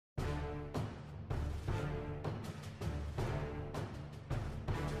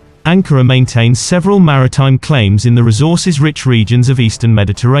Ankara maintains several maritime claims in the resources-rich regions of Eastern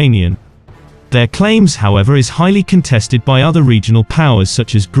Mediterranean. Their claims, however, is highly contested by other regional powers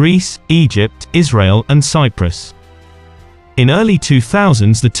such as Greece, Egypt, Israel, and Cyprus. In early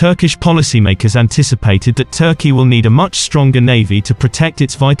 2000s, the Turkish policymakers anticipated that Turkey will need a much stronger navy to protect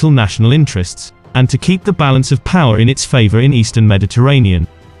its vital national interests, and to keep the balance of power in its favor in Eastern Mediterranean.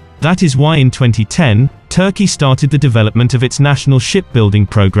 That is why in 2010, Turkey started the development of its national shipbuilding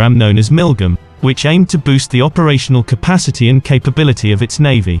program known as Milgem, which aimed to boost the operational capacity and capability of its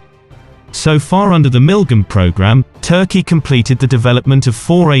navy. So far under the Milgem program, Turkey completed the development of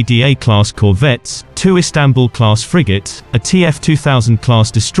 4 ADA-class corvettes, 2 Istanbul-class frigates, a TF-2000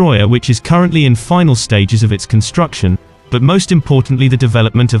 class destroyer which is currently in final stages of its construction, but most importantly the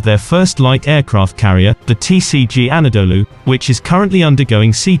development of their first light aircraft carrier, the TCG Anadolu, which is currently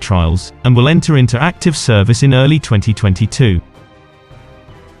undergoing sea trials, and will enter into active service in early 2022.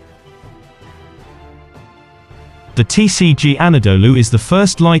 The TCG Anadolu is the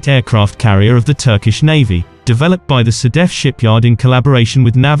first light aircraft carrier of the Turkish Navy, developed by the Sedef shipyard in collaboration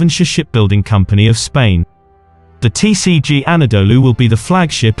with Navantia Shipbuilding Company of Spain. The TCG Anadolu will be the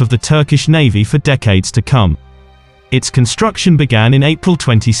flagship of the Turkish Navy for decades to come. Its construction began in April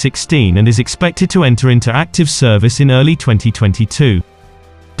 2016 and is expected to enter into active service in early 2022.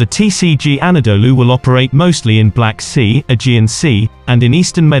 The TCG Anadolu will operate mostly in Black Sea, Aegean Sea, and in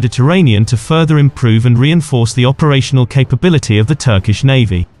Eastern Mediterranean to further improve and reinforce the operational capability of the Turkish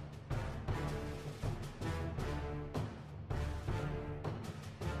Navy.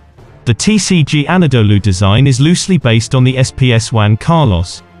 The TCG Anadolu design is loosely based on the SPS Juan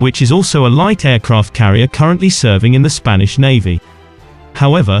Carlos, which is also a light aircraft carrier currently serving in the Spanish Navy.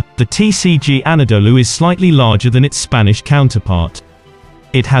 However, the TCG Anadolu is slightly larger than its Spanish counterpart.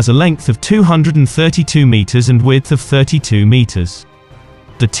 It has a length of 232 meters and width of 32 meters.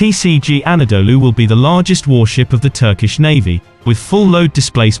 The TCG Anadolu will be the largest warship of the Turkish Navy, with full load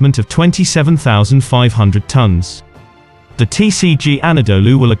displacement of 27,500 tons. The TCG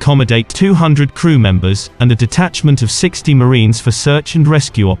Anadolu will accommodate 200 crew members, and a detachment of 60 Marines for search and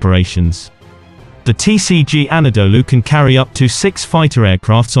rescue operations. The TCG Anadolu can carry up to 6 fighter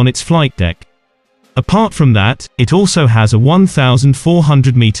aircrafts on its flight deck. Apart from that, it also has a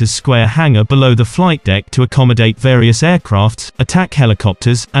 1,400 meters square hangar below the flight deck to accommodate various aircrafts, attack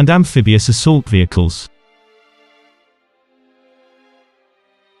helicopters, and amphibious assault vehicles.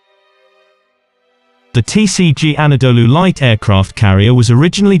 The TCG Anadolu light aircraft carrier was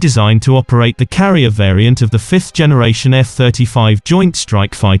originally designed to operate the carrier variant of the 5th generation F-35 Joint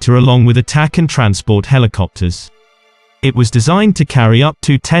Strike Fighter along with attack and transport helicopters. It was designed to carry up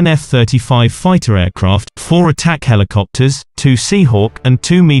to 10 F-35 fighter aircraft, 4 attack helicopters, 2 Seahawk, and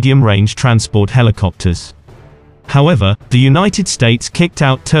 2 medium-range transport helicopters. However, the United States kicked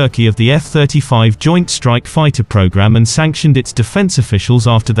out Turkey of the F-35 Joint Strike Fighter program and sanctioned its defense officials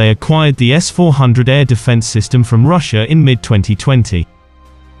after they acquired the S-400 air defense system from Russia in mid-2020.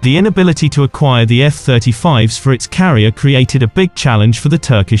 The inability to acquire the F-35s for its carrier created a big challenge for the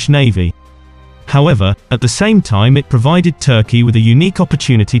Turkish Navy. However, at the same time it provided Turkey with a unique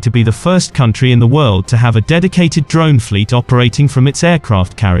opportunity to be the first country in the world to have a dedicated drone fleet operating from its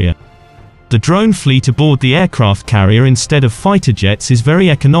aircraft carrier. The drone fleet aboard the aircraft carrier instead of fighter jets is very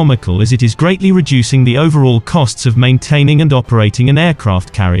economical as it is greatly reducing the overall costs of maintaining and operating an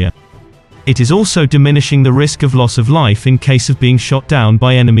aircraft carrier. It is also diminishing the risk of loss of life in case of being shot down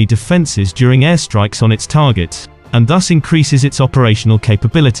by enemy defenses during airstrikes on its targets, and thus increases its operational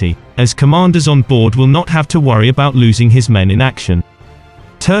capability, as commanders on board will not have to worry about losing his men in action.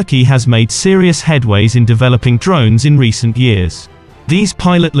 Turkey has made serious headways in developing drones in recent years. These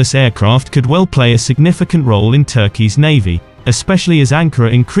pilotless aircraft could well play a significant role in Turkey's navy, especially as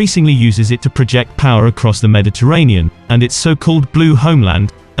Ankara increasingly uses it to project power across the Mediterranean, and its so-called blue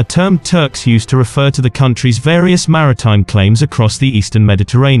homeland, a term Turks use to refer to the country's various maritime claims across the Eastern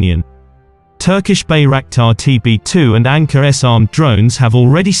Mediterranean. Turkish Bayraktar TB2 and Ankara S-armed drones have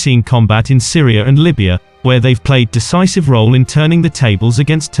already seen combat in Syria and Libya, where they've played decisive role in turning the tables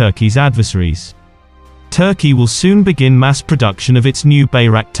against Turkey's adversaries. Turkey will soon begin mass production of its new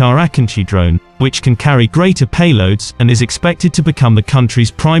Bayraktar Akinci drone, which can carry greater payloads, and is expected to become the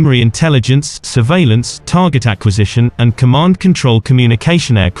country's primary intelligence, surveillance, target acquisition, and command-control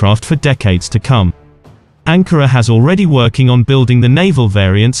communication aircraft for decades to come. Ankara has already working on building the naval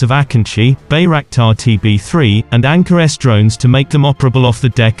variants of Akinci, Bayraktar TB3, and Ankara S drones to make them operable off the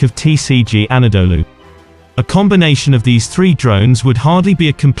deck of TCG Anadolu. A combination of these 3 drones would hardly be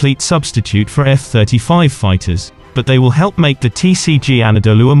a complete substitute for F-35 fighters, but they will help make the TCG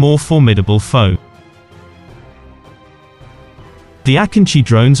Anadolu a more formidable foe. The Akinci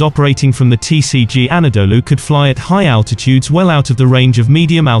drones operating from the TCG Anadolu could fly at high altitudes well out of the range of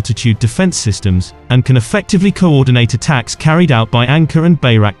medium-altitude defense systems, and can effectively coordinate attacks carried out by Anka and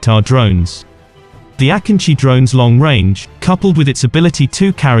Bayraktar drones. The Akinci drone's long range, coupled with its ability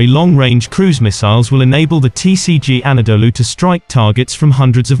to carry long-range cruise missiles, will enable the TCG Anadolu to strike targets from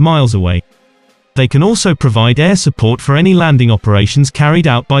hundreds of miles away. They can also provide air support for any landing operations carried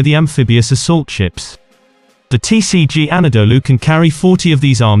out by the amphibious assault ships. The TCG Anadolu can carry 40 of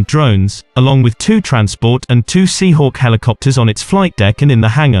these armed drones, along with 2 transport and 2 Seahawk helicopters on its flight deck and in the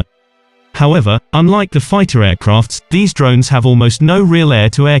hangar. However, unlike the fighter aircrafts, these drones have almost no real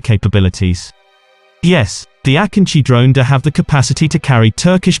air-to-air capabilities. Yes, the Akinci drone does have the capacity to carry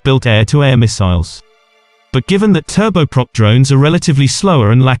Turkish-built air-to-air missiles. But given that turboprop drones are relatively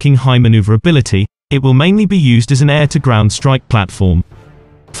slower and lacking high maneuverability, it will mainly be used as an air-to-ground strike platform.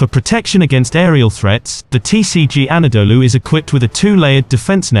 For protection against aerial threats, the TCG Anadolu is equipped with a 2-layered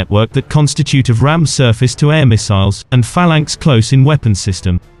defense network that constitute of RAM surface-to-air missiles and Phalanx close-in weapons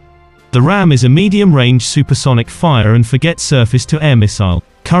system. The RAM is a medium-range supersonic fire and forget surface-to-air missile,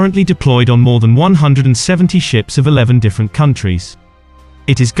 currently deployed on more than 170 ships of 11 different countries.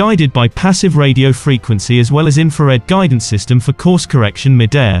 It is guided by passive radio frequency as well as infrared guidance system for course correction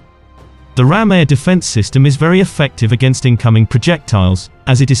mid-air. The RAM air defense system is very effective against incoming projectiles,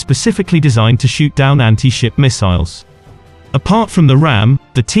 as it is specifically designed to shoot down anti-ship missiles. Apart from the RAM,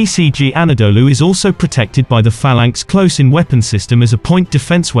 the TCG Anadolu is also protected by the Phalanx close-in weapon system as a point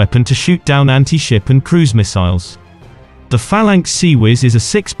defense weapon to shoot down anti-ship and cruise missiles. The Phalanx Seawiz is a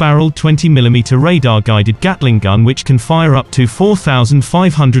 6-barreled 20mm radar-guided Gatling gun which can fire up to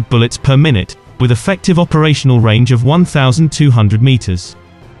 4,500 bullets per minute, with effective operational range of 1,200 meters.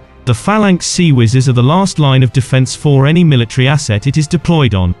 The Phalanx Seawizes are the last line of defense for any military asset it is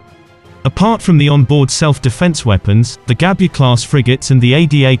deployed on. Apart from the onboard self-defense weapons, the Gabya-class frigates and the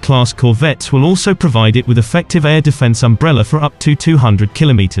ADA-class corvettes will also provide it with effective air defense umbrella for up to 200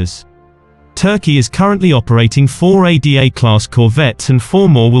 kilometers. Turkey is currently operating 4 ADA-class corvettes and 4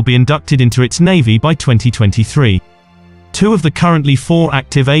 more will be inducted into its navy by 2023. 2 of the currently 4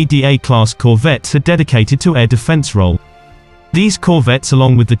 active ADA-class corvettes are dedicated to air defense role. These corvettes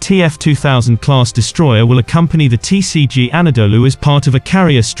along with the TF-2000 class destroyer will accompany the TCG Anadolu as part of a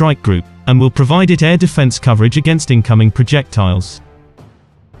carrier strike group, and will provide it air defense coverage against incoming projectiles.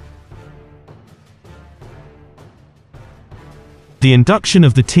 The induction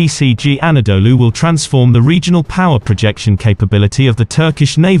of the TCG Anadolu will transform the regional power projection capability of the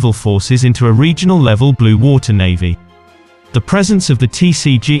Turkish naval forces into a regional-level blue water navy. The presence of the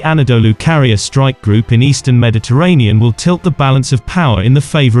TCG Anadolu carrier strike group in Eastern Mediterranean will tilt the balance of power in the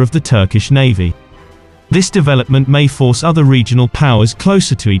favor of the Turkish Navy. This development may force other regional powers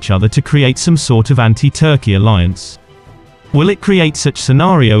closer to each other to create some sort of anti-Turkey alliance. Will it create such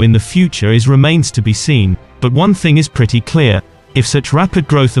scenario in the future remains to be seen, but one thing is pretty clear. If such rapid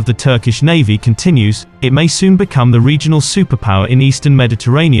growth of the Turkish Navy continues, it may soon become the regional superpower in Eastern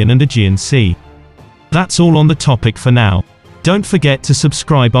Mediterranean and Aegean Sea. That's all on the topic for now. Don't forget to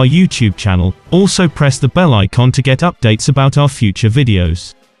subscribe our YouTube channel, also press the bell icon to get updates about our future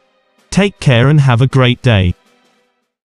videos. Take care and have a great day.